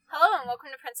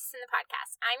welcome to Princess in the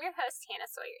Podcast. I'm your host, Hannah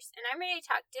Sawyers, and I'm ready to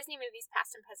talk Disney movies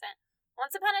past and present.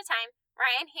 Once upon a time,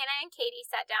 Ryan, Hannah, and Katie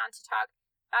sat down to talk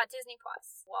about Disney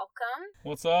Plus. Welcome.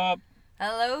 What's up?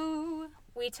 Hello.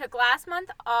 We took last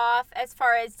month off as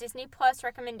far as Disney Plus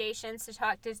recommendations to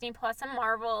talk Disney Plus and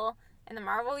Marvel and the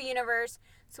Marvel Universe.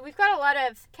 So we've got a lot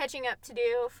of catching up to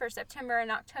do for September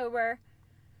and October.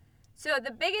 So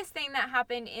the biggest thing that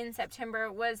happened in September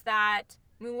was that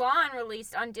Mulan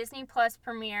released on Disney Plus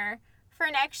Premiere for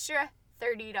an extra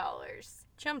 $30.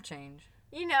 Chump change.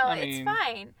 You know, it's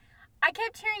fine. I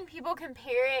kept hearing people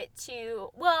compare it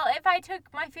to, well, if I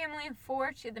took my family of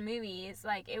 4 to the movies,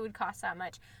 like, it would cost that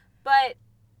much. But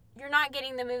you're not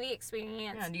getting the movie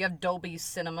experience. Yeah, and you have Dolby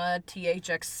Cinema,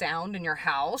 THX sound in your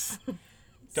house.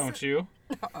 Don't you?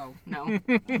 Oh, no. And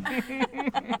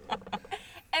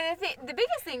the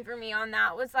biggest thing for me on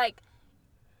that was, like,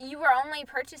 you were only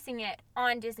purchasing it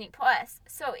on Disney Plus.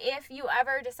 So if you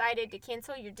ever decided to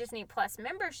cancel your Disney Plus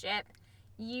membership,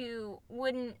 you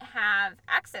wouldn't have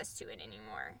access to it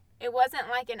anymore. It wasn't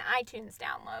like an iTunes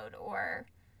download or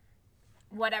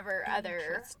whatever other.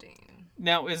 Interesting.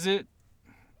 Now, is it...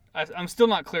 I'm still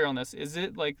not clear on this. Is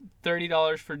it like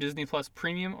 $30 for Disney Plus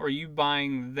Premium, or are you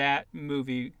buying that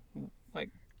movie? Like,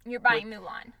 you're buying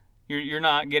Mulan. You're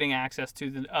not getting access to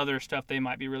the other stuff they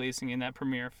might be releasing in that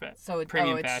premium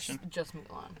fashion. It's just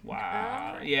Mulan.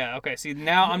 Wow. Yeah. Okay. See,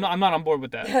 now I'm not on board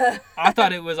with that. I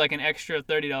thought it was like an extra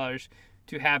 $30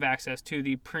 to have access to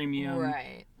the premium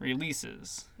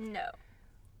releases. No.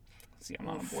 See, I'm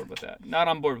not on board with that. Not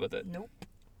on board with it. Nope.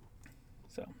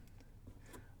 So,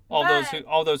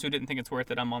 all those who didn't think it's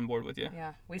worth it, I'm on board with you.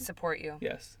 Yeah, we support you.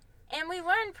 Yes. And we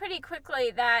learned pretty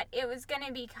quickly that it was going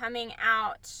to be coming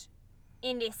out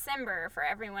in December for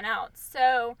everyone else.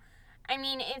 So, I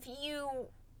mean, if you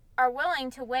are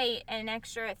willing to wait an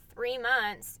extra 3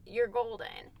 months, you're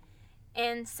golden.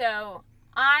 And so,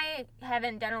 I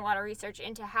haven't done a lot of research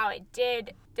into how it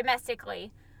did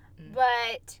domestically,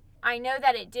 but I know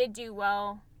that it did do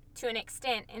well to an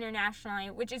extent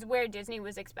internationally, which is where Disney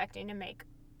was expecting to make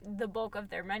the bulk of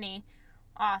their money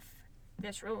off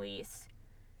this release.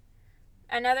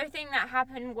 Another thing that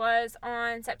happened was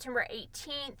on September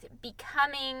 18th,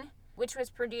 Becoming, which was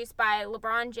produced by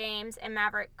LeBron James and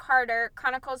Maverick Carter,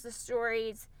 chronicles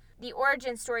the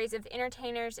origin stories of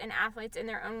entertainers and athletes in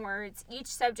their own words. Each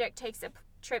subject takes a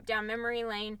trip down memory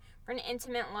lane for an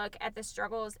intimate look at the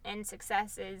struggles and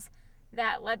successes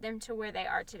that led them to where they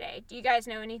are today. Do you guys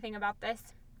know anything about this?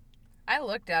 I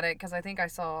looked at it because I think I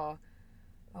saw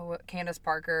Candace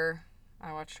Parker.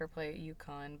 I watched her play at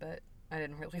UConn, but I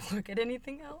didn't really look at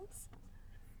anything else.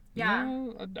 Yeah.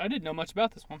 No, I didn't know much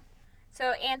about this one.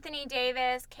 So Anthony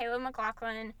Davis, Caleb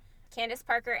McLaughlin, Candace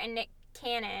Parker, and Nick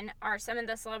Cannon are some of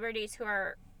the celebrities who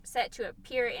are set to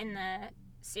appear in the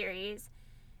series.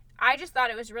 I just thought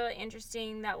it was really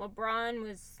interesting that LeBron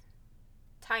was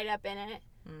tied up in it.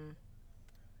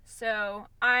 So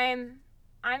I'm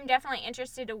definitely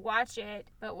interested to watch it,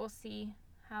 but we'll see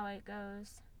how it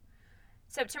goes.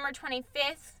 September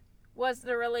 25th was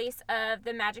the release of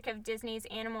The Magic of Disney's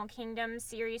Animal Kingdom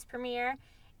series premiere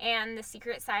and The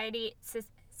Secret Society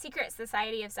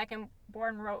of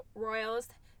Second-Born Royals.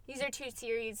 These are 2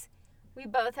 series we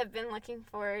both have been looking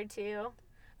forward to.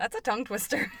 That's a tongue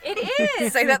twister. It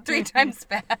is! Say that 3 times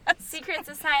fast. Secret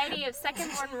Society of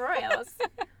Second-Born Royals.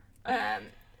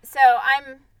 So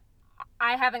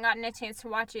I haven't gotten a chance to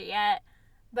watch it yet,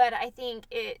 but I think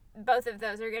both of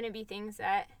those are going to be things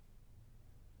that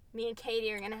me and Katie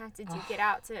are going to have to duke it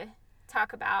out to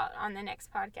talk about on the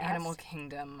next podcast. Animal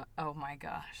Kingdom. Oh my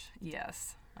gosh.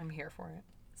 Yes. I'm here for it.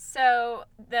 So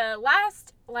the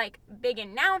last, big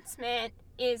announcement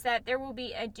is that there will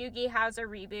be a Doogie Howser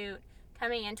reboot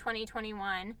coming in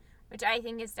 2021, which I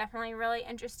think is definitely really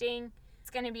interesting. It's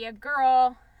going to be a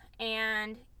girl,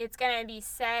 and it's going to be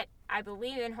set, I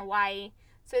believe, in Hawaii.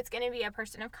 So it's going to be a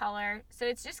person of color. So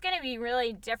it's just going to be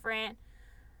really different.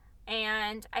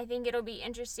 And I think it'll be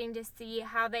interesting to see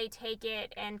how they take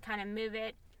it and kind of move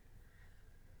it.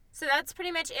 So that's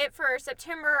pretty much it for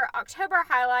September. October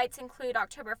highlights include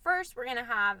October 1st, we're going to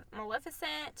have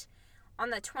Maleficent. On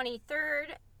the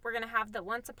 23rd, we're going to have the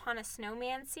Once Upon a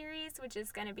Snowman series, which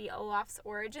is going to be Olaf's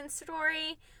origin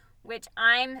story, which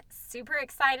I'm super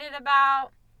excited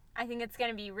about. I think it's going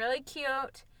to be really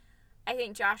cute. I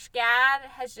think Josh Gad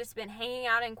has just been hanging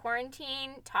out in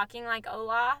quarantine, talking like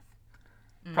Olaf.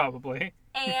 Probably.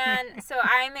 And so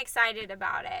I'm excited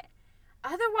about it.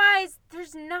 Otherwise,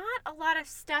 there's not a lot of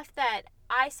stuff that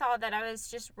I saw that I was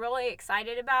just really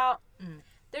excited about.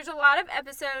 There's a lot of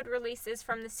episode releases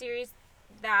from the series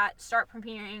that start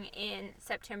premiering in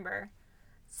September.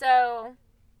 So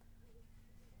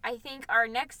I think our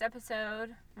next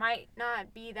episode might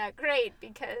not be that great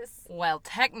because... Well,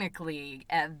 technically,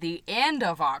 at the end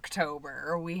of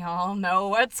October, we all know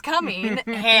what's coming,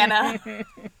 Hannah.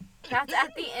 That's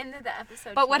at the end of the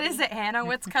episode. But what is it, Hannah?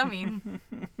 What's coming?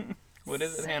 What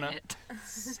is it, Hannah?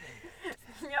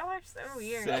 Y'all are so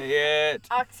weird. Say it.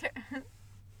 Y'all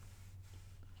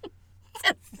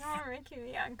are making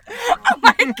me uncomfortable. Oh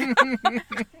my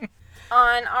God.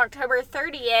 On October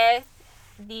 30th,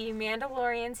 The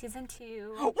Mandalorian Season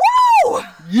 2. Woo!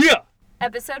 Yeah!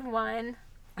 Episode 1.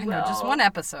 I know, just one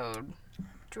episode.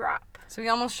 Drop. So we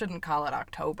almost shouldn't call it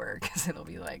October, because it'll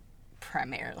be, like,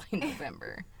 primarily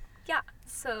November. Yeah,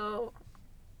 so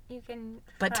you can...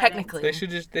 But technically... They should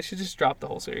just drop the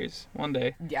whole series one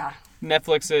day. Yeah.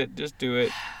 Netflix it. Just do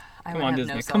it. Come on,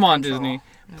 Disney. No Come on, Disney.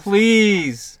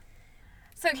 Please.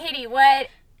 So, Katie, what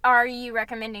are you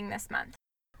recommending this month?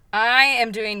 I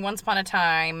am doing Once Upon a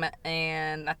Time,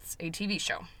 and that's a TV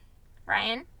show.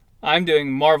 Ryan? I'm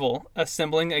doing Marvel,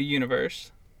 Assembling a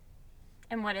Universe.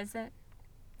 And what is it?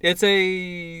 It's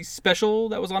a special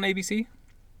that was on ABC.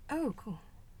 Oh, cool.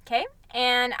 Okay.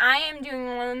 And I am doing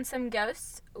Lonesome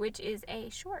Ghosts, which is a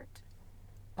short.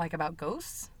 Like about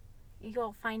ghosts?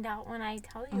 You'll find out when I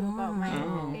tell you about my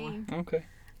thing. Okay.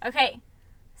 Okay.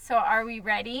 So, are we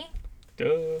ready?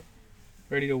 Duh.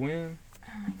 Ready to win.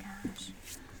 Oh my gosh.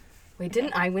 Wait,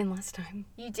 didn't I win last time?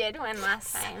 You did win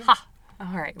last time. Ha!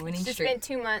 All right, winning It's streak. been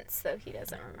 2 months, so he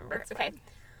doesn't remember. Okay.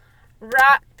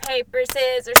 Rock, paper,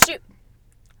 scissors, shoot.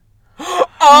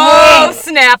 Oh,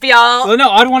 snap, y'all. Oh, no,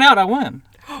 odd one out. I win.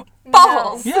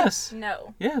 Balls. Yes.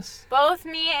 No. Yes. Both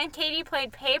me and Katie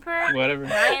played paper. Whatever.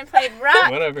 Ryan played rock.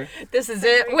 Whatever. This is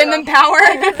it. we Women go. power.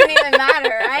 It doesn't even matter,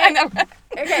 right? I know.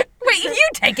 Okay. Wait, you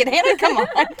take it, Hannah. Come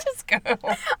on. Just go.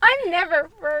 I'm never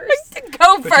first.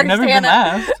 Go But first, you've never been Hannah.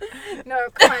 last. No,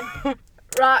 come on.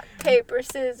 Rock, paper,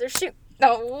 scissors, shoot.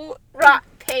 No. Rock,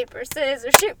 paper,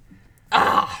 scissors, shoot.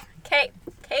 Ah. Okay.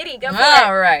 Katie, go for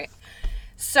All it. right.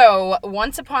 So,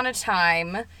 Once Upon a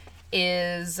Time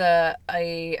is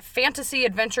a fantasy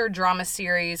adventure drama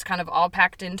series kind of all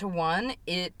packed into one.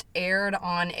 It aired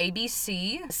on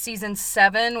ABC. Season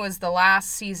 7 was the last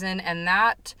season, and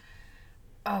that...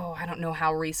 Oh, I don't know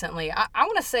how recently. I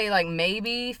want to say like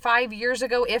maybe 5 years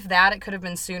ago, if that. It could have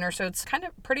been sooner, so it's kind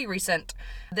of pretty recent.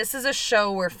 This is a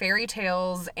show where fairy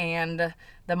tales and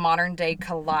the modern day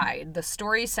collide. The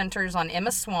story centers on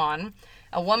Emma Swan,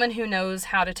 a woman who knows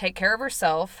how to take care of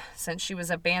herself since she was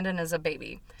abandoned as a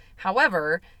baby.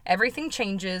 However, everything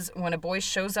changes when a boy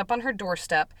shows up on her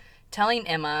doorstep telling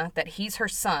Emma that he's her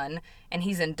son and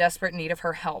he's in desperate need of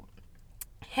her help.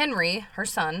 Henry, her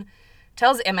son,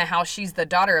 tells Emma how she's the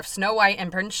daughter of Snow White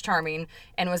and Prince Charming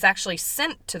and was actually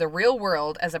sent to the real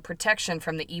world as a protection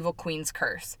from the evil queen's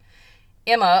curse.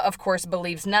 Emma, of course,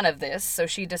 believes none of this, so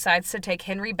she decides to take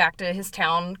Henry back to his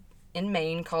town in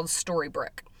Maine called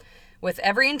Storybrooke. With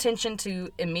every intention to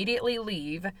immediately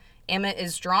leave, Emma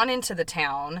is drawn into the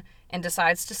town and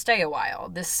decides to stay a while.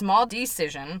 This small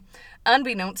decision,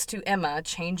 unbeknownst to Emma,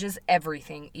 changes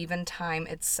everything, even time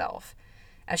itself.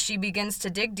 As she begins to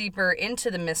dig deeper into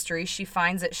the mystery, she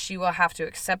finds that she will have to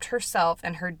accept herself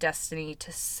and her destiny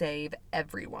to save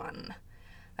everyone.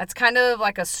 That's kind of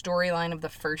like a storyline of the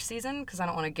first season, because I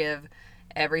don't want to give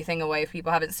everything away if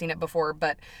people haven't seen it before,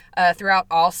 but throughout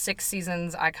all 6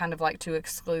 seasons, I kind of like to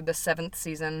exclude the 7th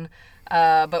season.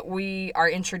 But we are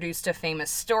introduced to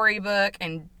famous storybook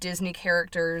and Disney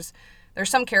characters. There's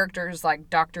some characters like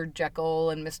Dr. Jekyll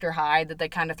and Mr. Hyde that they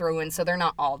kind of throw in, so they're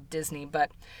not all Disney,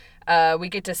 but we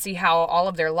get to see how all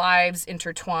of their lives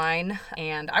intertwine,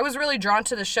 and I was really drawn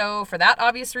to the show for that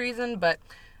obvious reason, but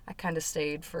I kind of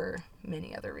stayed for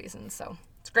many other reasons, so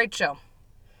it's a great show.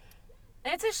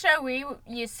 It's a show we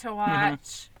used to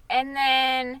watch, and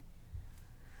then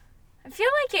I feel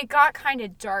like it got kind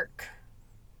of dark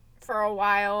for a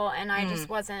while, and I just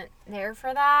wasn't there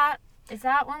for that. Is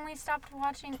that when we stopped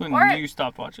watching? When or you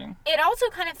stopped watching. it also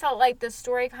kind of felt like the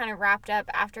story kind of wrapped up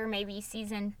after maybe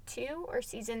season 2 or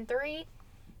season 3.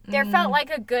 There felt like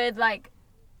a good, like,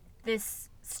 this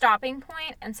stopping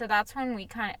point, and so that's when we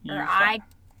kind of, or I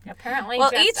apparently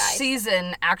Well, just each died.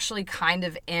 season actually kind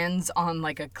of ends on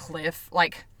like a cliff.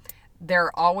 Like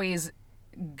they're always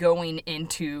going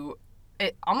into,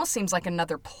 it almost seems like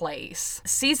another place.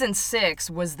 Season 6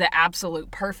 was the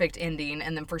absolute perfect ending,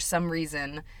 and then for some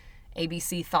reason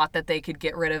ABC thought that they could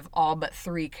get rid of all but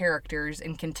 3 characters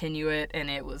and continue it, and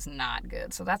it was not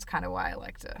good. So that's kind of why I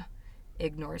like to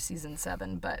ignore season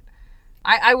 7. But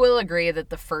I will agree that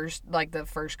the first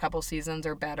couple seasons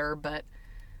are better, but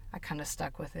I kind of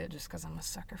stuck with it just because I'm a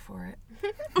sucker for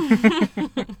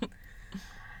it.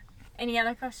 Any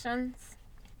other questions?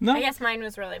 No. I guess mine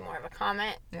was really more of a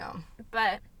comment. Yeah.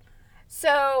 But,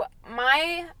 so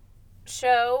my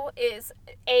show is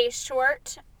a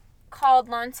short called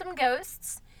Lonesome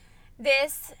Ghosts.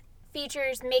 This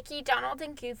features Mickey, Donald,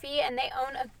 and Goofy, and they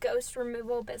own a ghost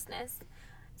removal business.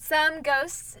 Some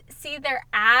ghosts see their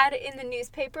ad in the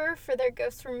newspaper for their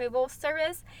ghost removal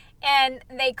service, and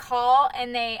they call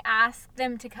and they ask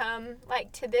them to come,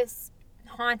 like, to this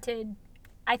haunted,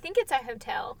 I think it's a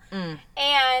hotel,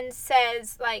 and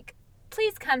says, like,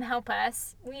 please come help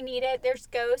us. We need it. There's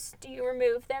ghosts. Do you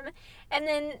remove them? And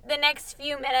then the next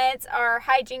few minutes are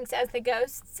hijinks as the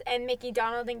ghosts and Mickey,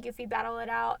 Donald, and Goofy battle it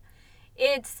out.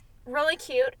 It's really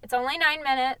cute. It's only 9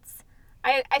 minutes.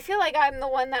 I feel like I'm the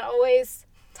one that always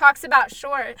talks about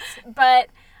shorts, but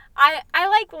I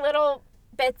like little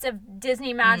bits of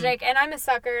Disney magic, and I'm a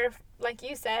sucker, like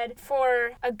you said,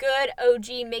 for a good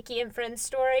OG Mickey and Friends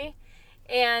story.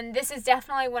 And this is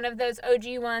definitely one of those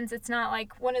OG ones. It's not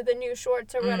like one of the new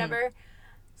shorts or whatever.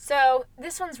 So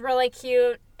this one's really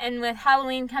cute. And with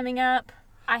Halloween coming up,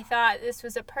 I thought this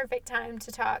was a perfect time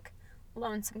to talk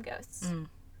Lonesome Ghosts.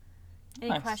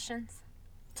 Any questions?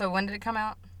 So when did it come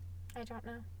out? I don't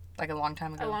know. Like a long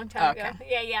time ago? A long time ago.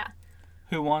 Yeah.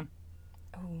 Who won?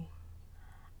 Oh.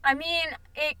 I mean,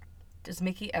 Does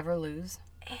Mickey ever lose?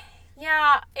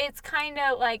 Yeah, it's kind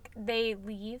of like they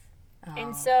leave. Oh.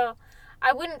 And so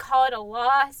I wouldn't call it a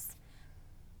loss,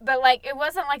 but like it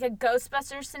wasn't like a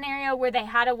Ghostbusters scenario where they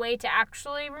had a way to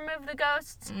actually remove the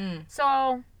ghosts.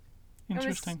 So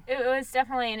Interesting. It was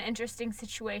definitely an interesting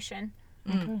situation.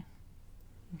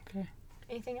 Okay.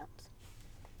 Anything else?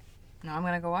 No, I'm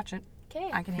going to go watch it. Okay.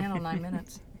 I can handle 9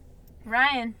 minutes.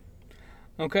 Ryan.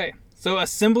 Okay. So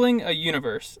Assembling a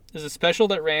Universe is a special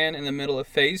that ran in the middle of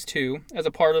Phase 2 as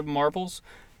a part of Marvel's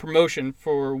promotion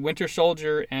for Winter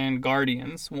Soldier and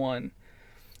Guardians 1.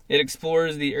 It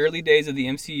explores the early days of the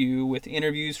MCU with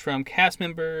interviews from cast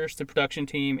members, the production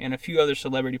team, and a few other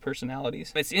celebrity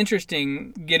personalities. It's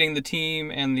interesting getting the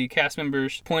team and the cast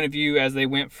members' point of view as they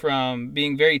went from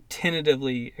being very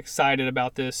tentatively excited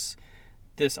about this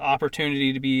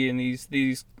opportunity to be in these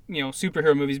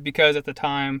superhero movies, because at the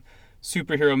time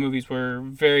superhero movies were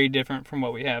very different from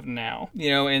what we have now.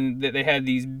 And they had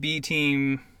these B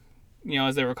team,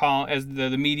 as they were as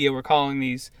the media were calling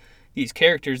these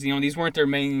characters. These weren't their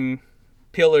main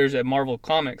pillars at Marvel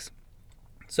Comics.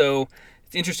 So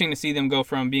it's interesting to see them go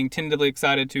from being tentatively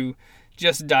excited to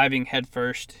just diving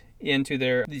headfirst into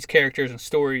these characters and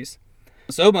stories.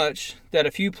 So much that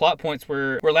a few plot points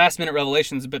were last-minute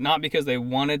revelations, but not because they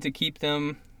wanted to keep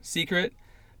them secret,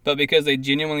 but because they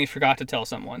genuinely forgot to tell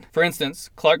someone. For instance,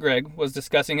 Clark Gregg was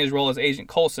discussing his role as Agent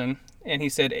Coulson, and he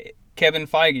said Kevin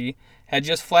Feige had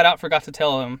just flat out forgot to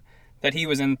tell him that he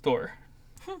was in Thor.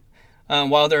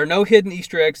 While there are no hidden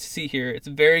Easter eggs to see here, it's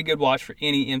a very good watch for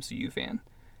any MCU fan.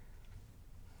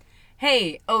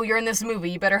 Hey, you're in this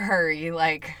movie, you better hurry.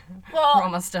 We're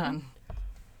almost done.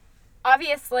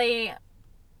 Obviously,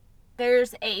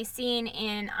 there's a scene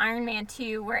in Iron Man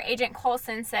 2 where Agent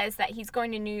Coulson says that he's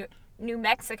going to New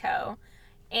Mexico,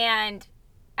 and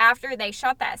after they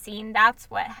shot that scene, that's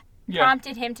what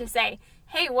prompted him to say,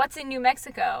 hey, what's in New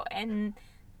Mexico? And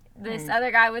this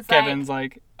other guy was Kevin's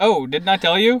like, oh, didn't I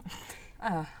tell you?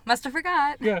 Must have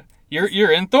forgot. Yeah,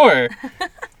 you're in Thor.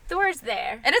 Thor's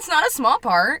there, and it's not a small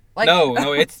part.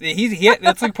 No,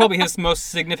 that's like probably his most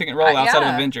significant role outside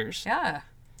of Avengers. Yeah,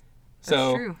 that's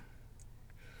true.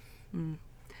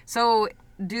 So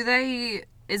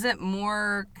is it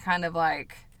more kind of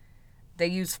like they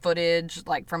use footage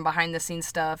like from behind the scenes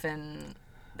stuff and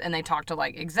they talk to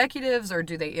like executives, or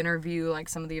do they interview like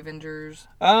some of the Avengers?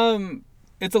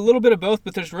 It's a little bit of both,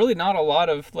 but there's really not a lot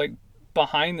of like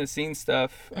behind the scenes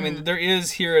stuff. I mean, there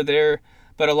is here or there,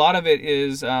 but a lot of it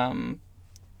is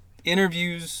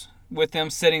interviews with them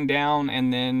sitting down,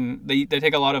 and then they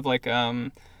take a lot of like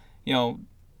Comic-Con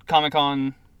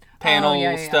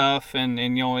panel stuff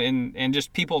and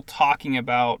just people talking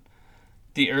about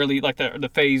the early, like the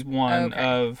phase 1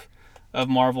 of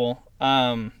Marvel.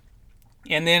 And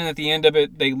then at the end of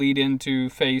it, they lead into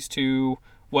phase 2,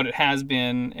 what it has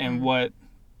been and what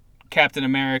Captain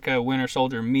America Winter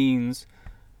Soldier means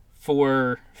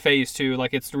for phase 2.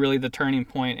 Like, it's really the turning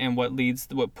point and what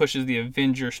pushes the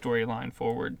Avenger storyline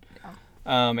forward.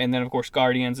 And then of course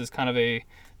Guardians is kind of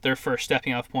their first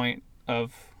stepping off point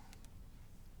of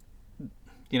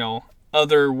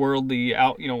otherworldly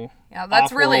out, yeah,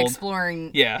 that's off-world. really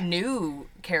exploring new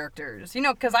characters,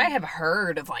 because I have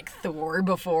heard of like Thor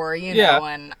before,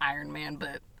 and Iron Man,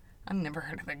 but I've never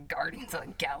heard of the Guardians of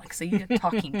the Galaxy, a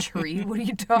talking tree. What are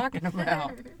you talking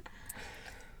about?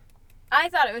 I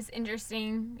thought it was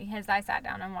interesting because I sat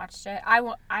down and watched it.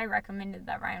 I recommended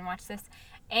that Ryan watch this,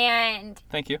 And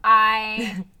Thank you.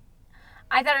 I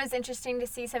thought it was interesting to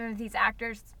see some of these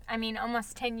actors, I mean,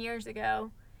 almost 10 years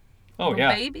ago. Oh, Little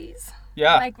yeah. babies.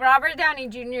 Yeah. Like Robert Downey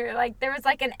Jr., like there was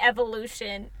like an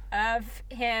evolution of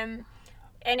him,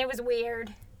 and it was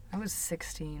weird. I was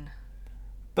 16.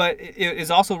 But it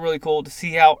is also really cool to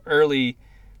see how early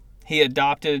he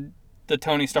adopted the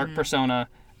Tony Stark persona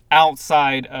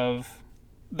outside of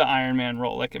the Iron Man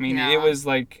role. Like, I mean, Yeah. it was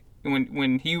like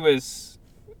when he was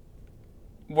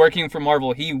working for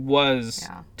Marvel, he was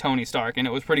Yeah. Tony Stark, and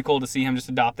it was pretty cool to see him just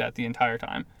adopt that the entire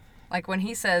time. Like when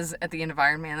he says at the end of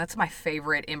Iron Man, that's my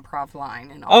favorite improv line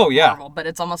in all Oh, of yeah. Marvel. But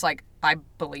it's almost like, I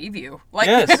believe you. Like,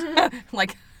 Yes.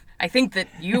 like, I think that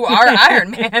you are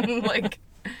Iron Man. Like,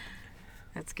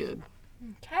 that's good.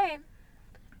 Okay.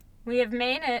 We have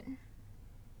made it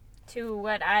to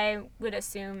what I would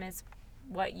assume is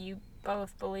what you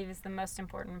both believe is the most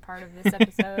important part of this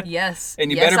episode. Yes.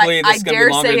 And you yes, better believe I this is going to dare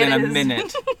be longer say than it a is.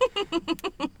 minute.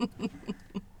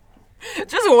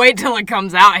 Just wait till it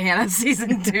comes out, Hannah.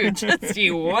 Season 2. Just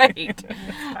you wait. It's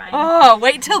fine. Oh,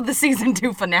 wait till the season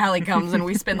 2 finale comes and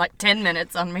we spend like 10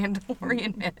 minutes on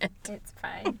Mandalorian Minute. It's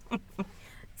fine.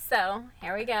 So,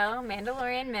 here we go.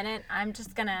 Mandalorian Minute. I'm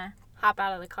just gonna hop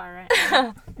out of the car right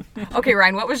now. Okay,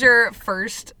 Ryan, what was your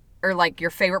first, or like your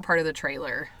favorite part of the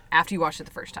trailer after you watched it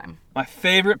the first time? My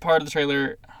favorite part of the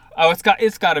trailer,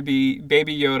 it's got to be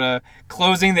Baby Yoda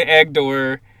closing the egg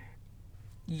door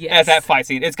Yes. at that fight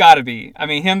scene. It's got to be. I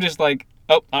mean, him just like,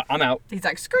 oh, I'm out. He's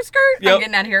like, skirt, skirt, Yep. I'm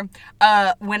getting out of here.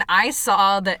 When I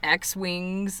saw the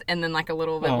X-Wings and then like a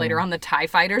little bit later on the TIE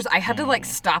Fighters, I had to like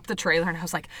stop the trailer and I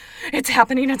was like, it's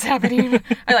happening, it's happening.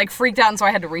 I like freaked out and so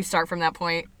I had to restart from that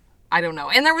point. I don't know.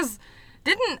 And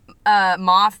didn't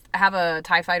Moff have a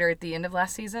TIE Fighter at the end of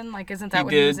last season? Like, isn't that He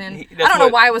what he was did. in? That's I don't know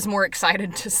what- why I was more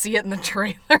excited to see it in the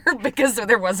trailer because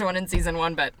there was one in season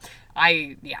 1, but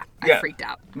I freaked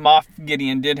out. Moff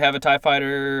Gideon did have a TIE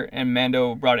fighter, and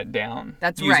Mando brought it down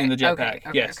That's using right. the jetpack.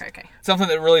 Okay, Yes. okay. Something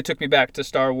that really took me back to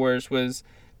Star Wars was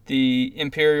the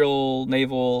Imperial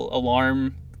naval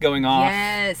alarm going off.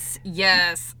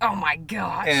 Yes. Oh my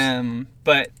gosh.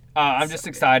 But I'm just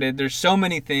excited. There's so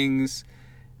many things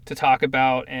to talk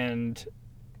about and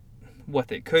what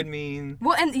they could mean.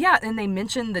 Well, and they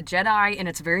mention the Jedi, and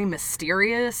it's very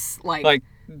mysterious. Like,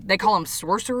 they call them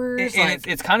sorcerers. and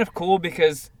it's kind of cool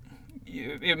because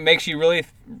it makes you really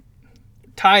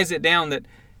ties it down that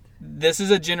this is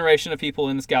a generation of people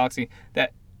in this galaxy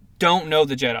that don't know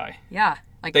the Jedi. yeah,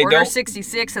 like they Order don't-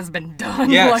 66 has been done.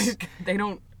 Yes. Like they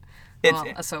don't. It's-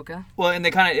 Ahsoka. Well, and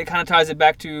it kind of ties it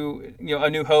back to A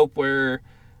New Hope, where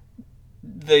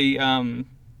the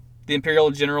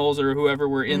Imperial generals or whoever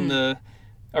were in the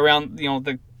around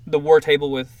the war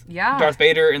table with Yeah. Darth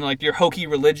Vader and like your hokey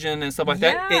religion and stuff like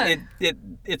that. Yeah.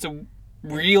 It's a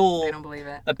real I don't believe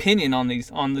it. opinion on the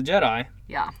Jedi,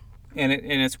 Yeah. and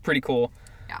it's pretty cool.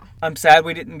 Yeah. I'm sad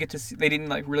we didn't get to see. They didn't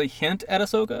like really hint at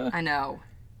Ahsoka, I know.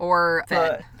 Or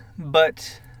Fett.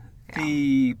 but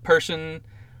the person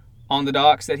on the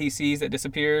docks that he sees that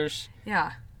disappears,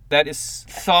 Yeah. that is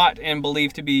thought and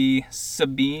believed to be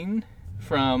Sabine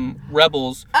from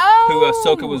Rebels, Oh. who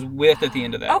Ahsoka was with at the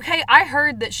end of that. Okay, I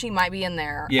heard that she might be in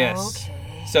there. Yes.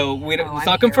 Okay. So we don't, Oh, it's I'm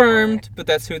not here for confirmed, but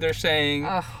that's who they're saying.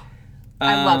 Ugh,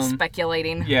 I love Um,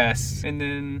 speculating. Yes, and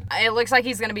then It looks like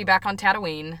he's going to be back on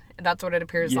Tatooine. That's what it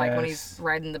appears like when Yes. he's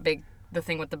riding the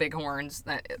thing with the big horns.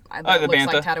 That the looks like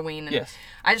Bantha. Tatooine. And Yes.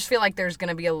 I just feel like there's going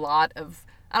to be a lot of.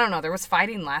 I don't know. There was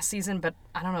fighting last season, but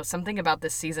I don't know. Something about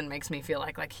this season makes me feel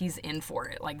like he's in for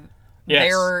it. Like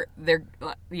Yes.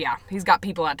 yeah. He's got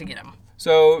people out to get him.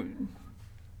 so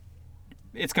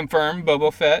it's confirmed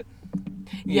Boba Fett.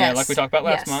 Yeah, Yes. like we talked about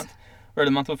last Yes. month or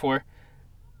the month before.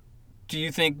 Do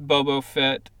you think Boba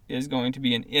Fett is going to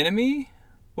be an enemy,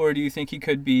 or do you think he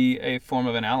could be a form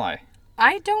of an ally?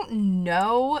 I don't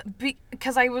know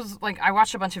because I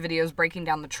watched a bunch of videos breaking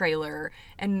down the trailer,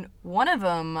 and one of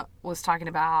them was talking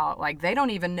about like they don't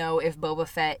even know if Boba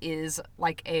Fett is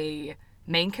like a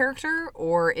main character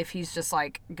or if he's just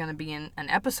like gonna be in an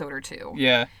episode or two.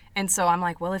 Yeah. And so I'm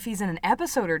like, well, if he's in an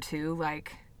episode or two,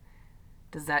 like,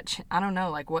 does that? I don't know.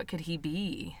 Like, what could he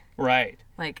be? Right.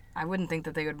 Like, I wouldn't think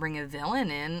that they would bring a villain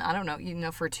in. I don't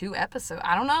know. For 2 episodes,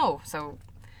 I don't know. So.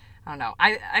 I don't know.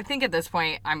 I think at this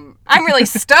point I'm really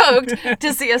stoked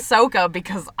to see Ahsoka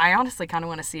because I honestly kind of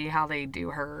want to see how they do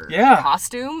her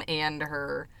costume and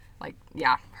her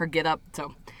her get up.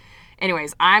 So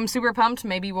anyways, I'm super pumped.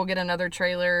 Maybe we'll get another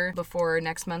trailer before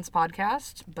next month's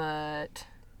podcast, but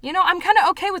I'm kind of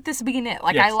okay with this being it.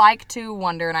 Like Yes. I like to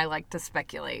wonder and I like to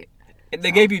speculate.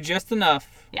 They gave you just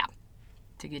enough. Yeah.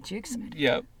 To get you excited.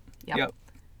 Yep. Yep.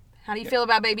 How do you feel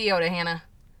about Baby Yoda, Hannah?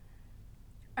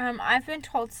 I've been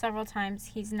told several times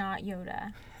he's not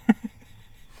Yoda.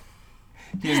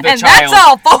 He's the And child. that's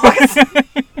all, folks.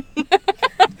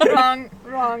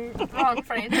 wrong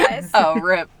franchise. Oh,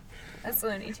 rip. That's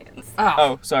Looney Tunes. Oh,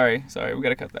 Oh, sorry. We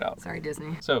gotta cut that out. sorry,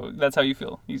 Disney. So that's how you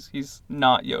feel. He's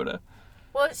not Yoda.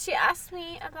 Well, she asked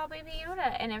me about Baby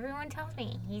Yoda, and everyone tells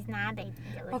me he's not Baby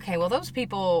Yoda. Okay, well, those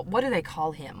people, what do they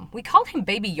call him? We call him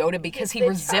Baby Yoda because He's he the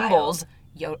resembles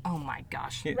Yoda. Oh my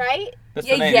gosh. Right? That's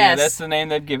Yeah, the name. yes. Yeah, that's the name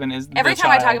they've given. Is Every the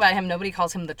time I talk child. about him, nobody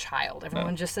calls him the child.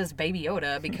 Everyone just says Baby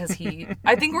Yoda because he.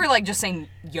 I think we're like just saying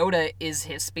Yoda is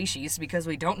his species because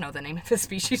we don't know the name of his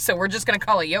species, so we're just gonna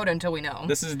call it Yoda until we know.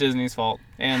 This is Disney's fault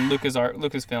and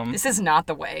Lucasfilm. This is not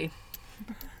the way.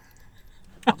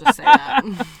 I'll just say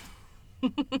that.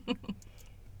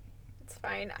 It's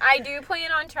fine. I do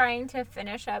plan on trying to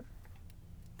finish up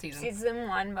Season. season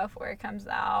 1 before it comes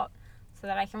out so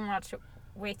that I can watch it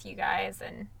with you guys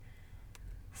and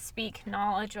speak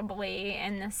knowledgeably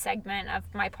in this segment of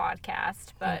my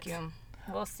podcast. But Thank you.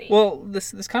 we'll see. Well,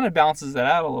 this kind of balances that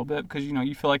out a little bit because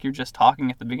you feel like you're just talking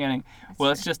at the beginning.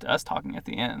 Well, it's just us talking at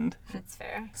the end. That's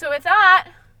fair. So with that,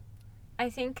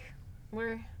 I think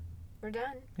we're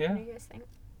done. Yeah. What do you guys think?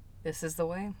 This is the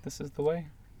way. This is the way.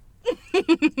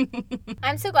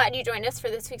 I'm so glad you joined us for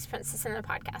this week's Princess in the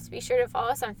Podcast. Be sure to follow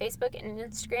us on Facebook and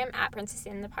Instagram at Princess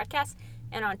in the Podcast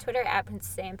and on Twitter at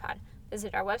Princess in Pod.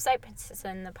 Visit our website,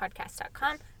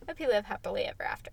 princessinthepodcast.com. Hope you live happily ever after.